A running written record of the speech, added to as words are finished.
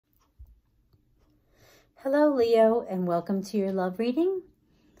Hello, Leo, and welcome to your love reading.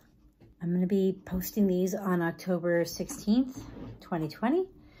 I'm going to be posting these on October 16th, 2020,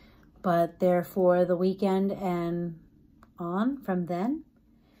 but they're for the weekend and on from then.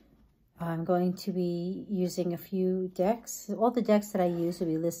 I'm going to be using a few decks. All the decks that I use will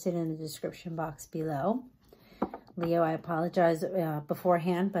be listed in the description box below. Leo, I apologize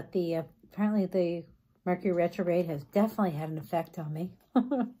beforehand, but apparently the Mercury retrograde has definitely had an effect on me.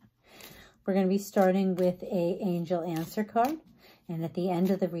 We're going to be starting with a angel answer card. And at the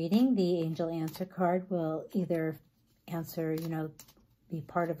end of the reading, the angel answer card will either answer, be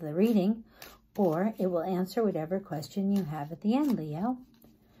part of the reading, or it will answer whatever question you have at the end, Leo.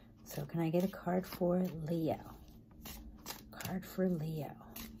 So can I get a card for Leo? Card for Leo.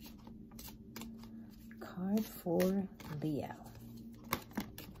 Card for Leo.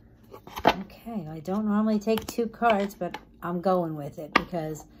 Okay, I don't normally take two cards, but I'm going with it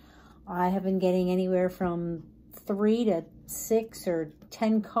because I have been getting anywhere from 3 to 6 or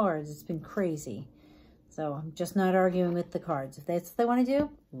 10 cards. It's been crazy. So I'm just not arguing with the cards. If that's what they want to do,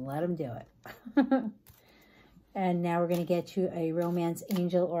 let them do it. And now we're going to get you a Romance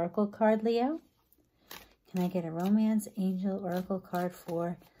Angel Oracle card, Leo. Can I get a Romance Angel Oracle card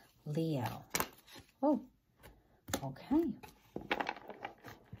for Leo? Oh, okay.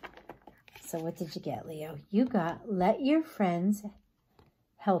 So what did you get, Leo? You got, let your friends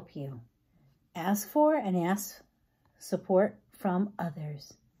help you. Ask for and ask support from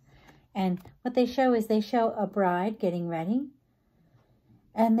others. And what they show is they show a bride getting ready.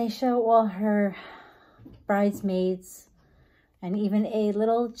 And they show all her bridesmaids and even a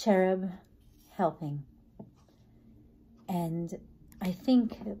little cherub helping. And I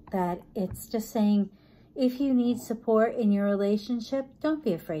think that it's just saying, if you need support in your relationship, don't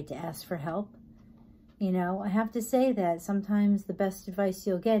be afraid to ask for help. I have to say that sometimes the best advice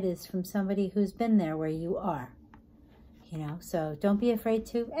you'll get is from somebody who's been there where you are. So don't be afraid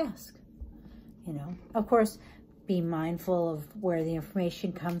to ask. Of course, be mindful of where the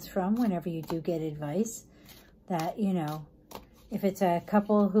information comes from whenever you do get advice. That, if it's a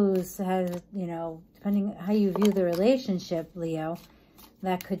couple has, depending how you view the relationship, Leo,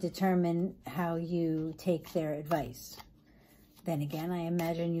 that could determine how you take their advice. Then again, I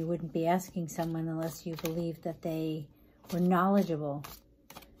imagine you wouldn't be asking someone unless you believed that they were knowledgeable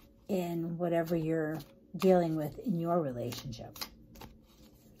in whatever you're dealing with in your relationship.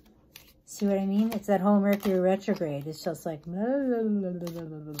 See what I mean? It's that whole Mercury retrograde. It's just like...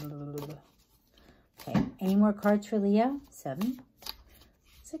 Okay, any more cards for Leo? 7,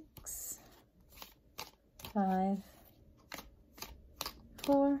 6, 5,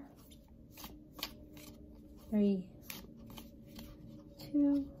 4, 3,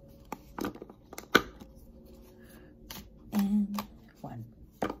 2, and 1.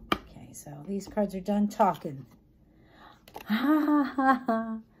 Okay, so these cards are done talking.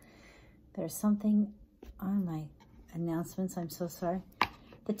 There's something on my announcements. I'm so sorry.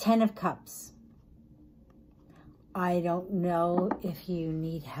 The 10 of Cups. I don't know if you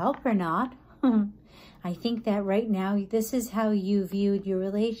need help or not. I think that right now, this is how you viewed your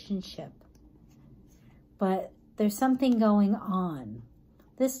relationship. But there's something going on.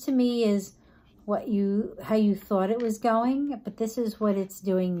 This to me is how you thought it was going, but this is what it's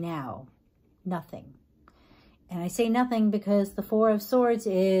doing now. Nothing. And I say nothing because the 4 of Swords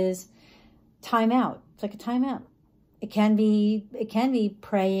is time out. It's like a timeout. It can be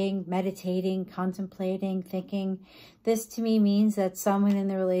praying, meditating, contemplating, thinking. This to me means that someone in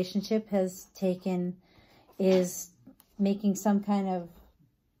the relationship is making some kind of,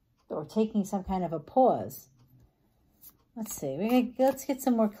 or taking some kind of a pause. Let's see. Let's get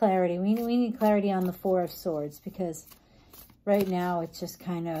some more clarity. We need clarity on the 4 of Swords because right now it's just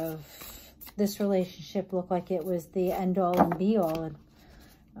kind of, this relationship looked like it was the end all and be all. And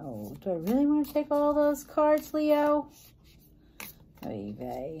oh, do I really want to take all those cards, Leo? Oy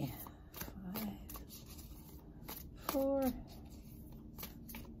 5, 4,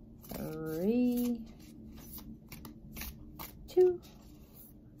 3, 2,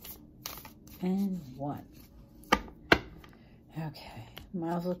 and 1. Okay,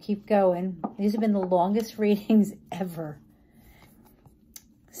 might as well keep going. These have been the longest readings ever.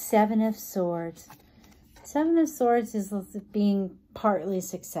 7 of Swords. 7 of Swords is being partly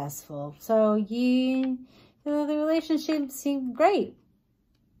successful. So the relationship seemed great.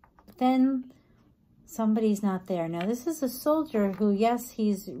 But then somebody's not there. Now this is a soldier who, yes,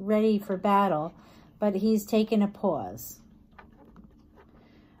 he's ready for battle, but he's taken a pause.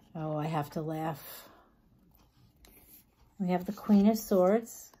 Oh, I have to laugh. We have the Queen of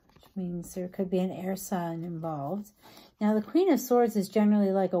Swords, which means there could be an air sign involved. Now, the Queen of Swords is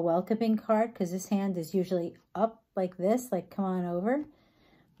generally like a welcoming card because this hand is usually up like this, like come on over.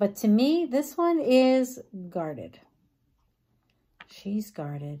 But to me, this one is guarded. She's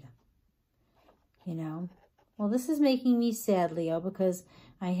guarded, you know. Well, this is making me sad, Leo, because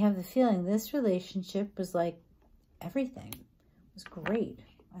I have the feeling this relationship was like everything. It was great.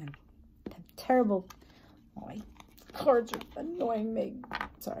 I have terrible... Oh, my cards are annoying me.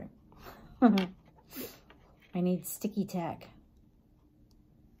 Sorry. I need sticky tack.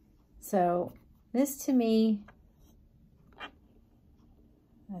 So this to me,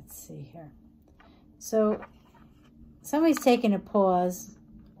 let's see here. So somebody's taking a pause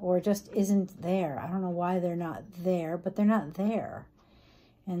or just isn't there. I don't know why they're not there, but they're not there.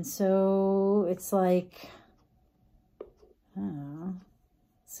 And so it's like, I don't know.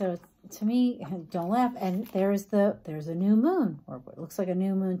 So to me, don't laugh. And there's a new moon, or what looks like a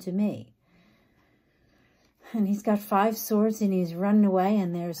new moon to me. And he's got 5 swords and he's running away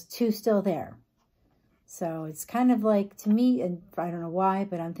and there's 2 still there. So it's kind of like, to me, and I don't know why,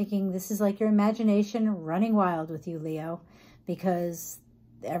 but I'm thinking this is like your imagination running wild with you, Leo, because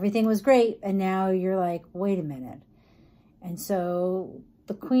everything was great and now you're like, wait a minute. And so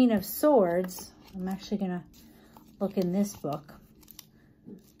the Queen of Swords, I'm actually going to look in this book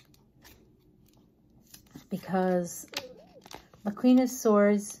because the Queen of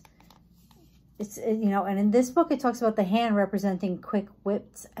Swords, it's, you know, and in this book, it talks about the hand representing quick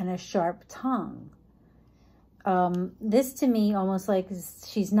wits and a sharp tongue. This to me almost like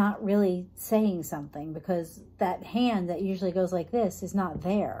she's not really saying something because that hand that usually goes like this is not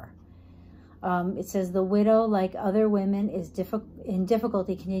there. It says the widow, like other women, is in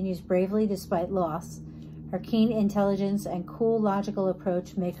difficulty, continues bravely despite loss. Her keen intelligence and cool logical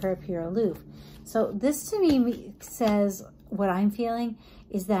approach make her appear aloof. So this to me says what I'm feeling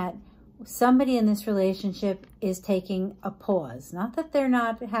is that somebody in this relationship is taking a pause. Not that they're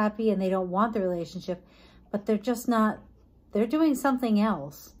not happy and they don't want the relationship, but they're just not, they're doing something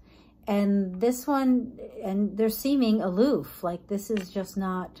else. And this one, and they're seeming aloof, like this is just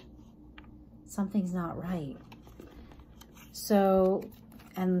not, something's not right. So,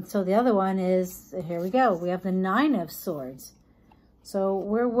 and so the other one is, here we go, we have the 9 of Swords. So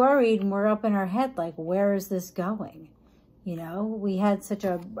we're worried and we're up in our head, like, where is this going? You know, we had such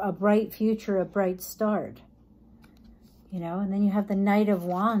a bright future, a bright start. You know, and then you have the Knight of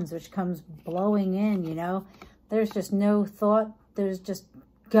Wands, which comes blowing in, you know. There's just no thought. There's just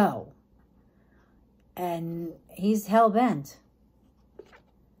go. And he's hell-bent.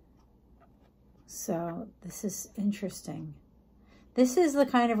 So this is interesting. This is the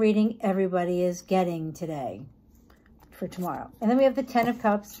kind of reading everybody is getting today for tomorrow. And then we have the 10 of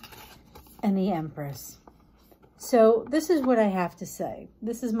Cups and the Empress. So this is what I have to say.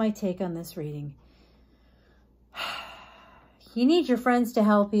 This is my take on this reading. You need your friends to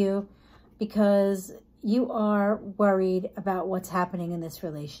help you because you are worried about what's happening in this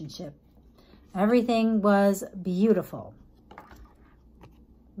relationship. Everything was beautiful.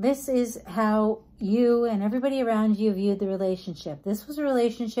 This is how you and everybody around you viewed the relationship. This was a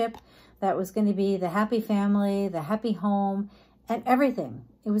relationship that was going to be the happy family, the happy home, and everything.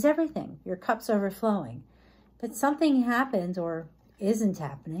 It was everything. Your cup's overflowing. But something happens or isn't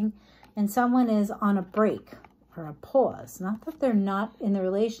happening, and someone is on a break or a pause. Not that they're not in the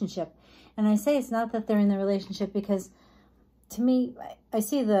relationship. And I say it's not that they're in the relationship because, to me, I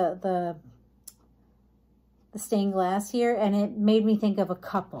see the stained glass here, and it made me think of a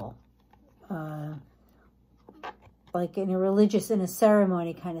couple. Like in a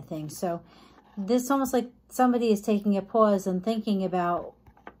ceremony kind of thing. So this almost like somebody is taking a pause and thinking about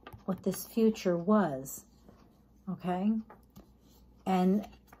what this future was. Okay, and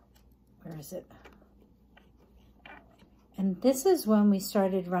where is it? And this is when we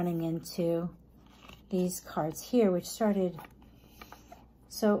started running into these cards here, which started,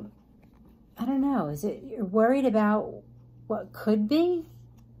 so I don't know, is it you're worried about what could be?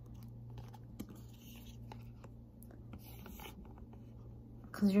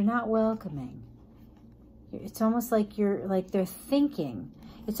 Because you're not welcoming. It's almost like they're thinking.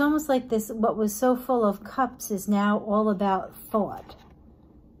 It's almost like this, what was so full of cups is now all about thought.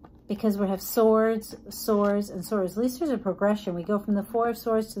 Because we have swords, swords, and swords. At least there's a progression. We go from the 4 of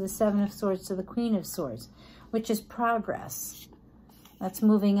Swords to the 7 of Swords to the Queen of Swords, which is progress. That's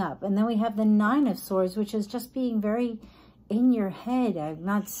moving up. And then we have the 9 of Swords, which is just being very in your head. I'm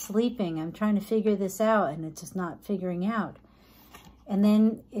not sleeping. I'm trying to figure this out, and it's just not figuring out. And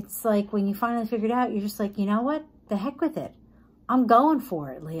then it's like when you finally figure it out, you're just like, you know what? The heck with it. I'm going for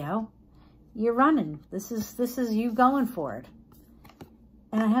it, Leo. You're running. This is you going for it.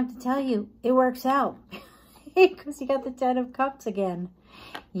 And I have to tell you, it works out. because you got the Ten of Cups again.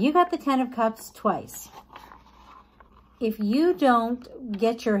 You got the Ten of Cups twice. If you don't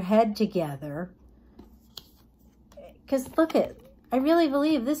get your head together, because look at, I really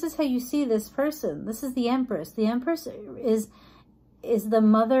believe this is how you see this person. This is the Empress. The Empress is the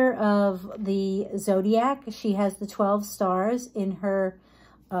mother of the zodiac. She has the 12 stars in her,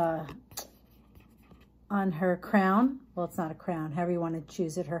 on her crown. Well, it's not a crown, however you want to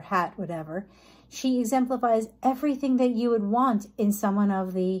choose it, her hat, whatever. She exemplifies everything that you would want in someone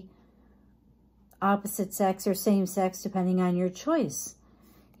of the opposite sex or same sex, depending on your choice.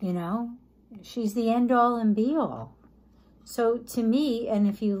 You know, she's the end all and be all. So to me, and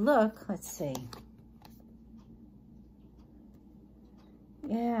if you look, let's see.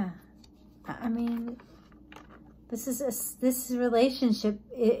 Yeah, I mean, this relationship,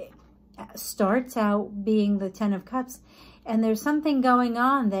 it starts out being the Ten of Cups, and there's something going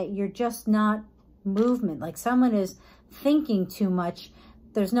on that you're just not movement. Like someone is thinking too much.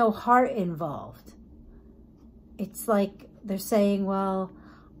 There's no heart involved. It's like they're saying, well,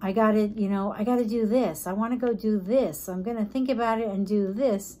 I got to, you know, I got to do this. I want to go do this. I'm going to think about it and do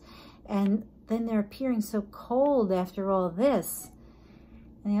this. And then they're appearing so cold after all this.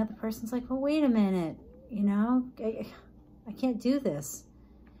 And the other person's like, well, wait a minute, you know, I can't do this.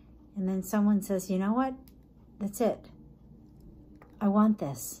 And then someone says, you know what? That's it. I want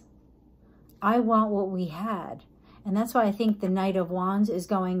this. I want what we had. And that's why I think the Knight of Wands is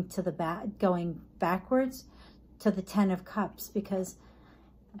going to the going backwards to the Ten of Cups, because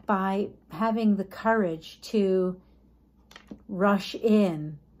by having the courage to rush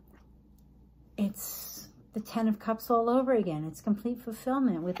in, it's the Ten of Cups all over again. It's complete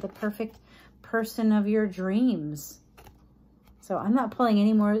fulfillment with the perfect person of your dreams. So I'm not pulling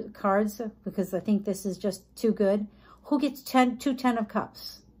any more cards because I think this is just too good. Who gets two Ten of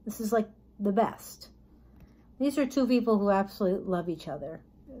Cups? This is like the best. These are two people who absolutely love each other.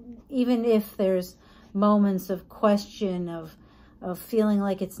 Even if there's moments of question, of feeling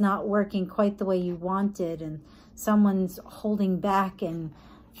like it's not working quite the way you wanted, and someone's holding back and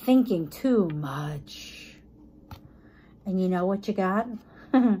thinking too much. And you know what you got?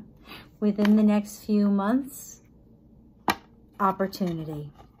 Within the next few months,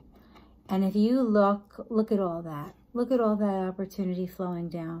 opportunity. And if you look at all that. Look at all that opportunity flowing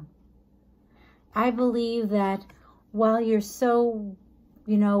down. I believe that while you're so,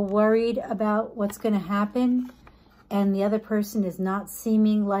 you know, worried about what's going to happen, and the other person is not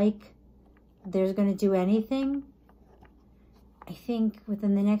seeming like they're going to do anything, I think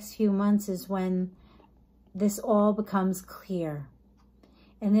within the next few months is when this all becomes clear.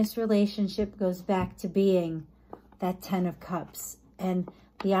 And this relationship goes back to being that Ten of Cups. And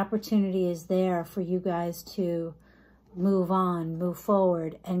the opportunity is there for you guys to move on, move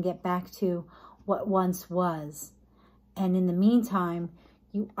forward, and get back to what once was. And in the meantime,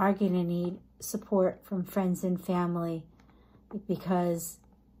 you are going to need support from friends and family, because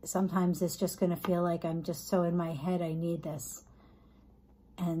sometimes it's just going to feel like I'm just so in my head, I need this.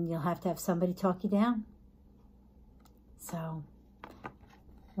 And you'll have to have somebody talk you down. So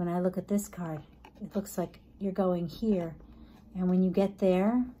when I look at this card, it looks like you're going here. And when you get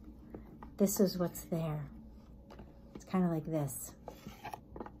there, this is what's there. It's kind of like this.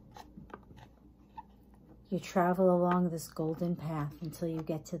 You travel along this golden path until you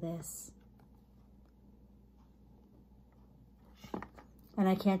get to this. And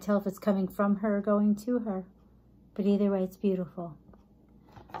I can't tell if it's coming from her or going to her. But either way, it's beautiful.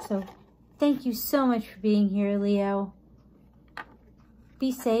 So thank you so much for being here, Leo.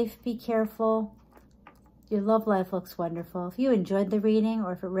 Be safe, be careful. Your love life looks wonderful. If you enjoyed the reading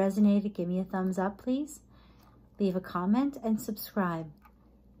or if it resonated, give me a thumbs up, please. Leave a comment and subscribe.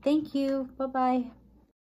 Thank you. Bye-bye.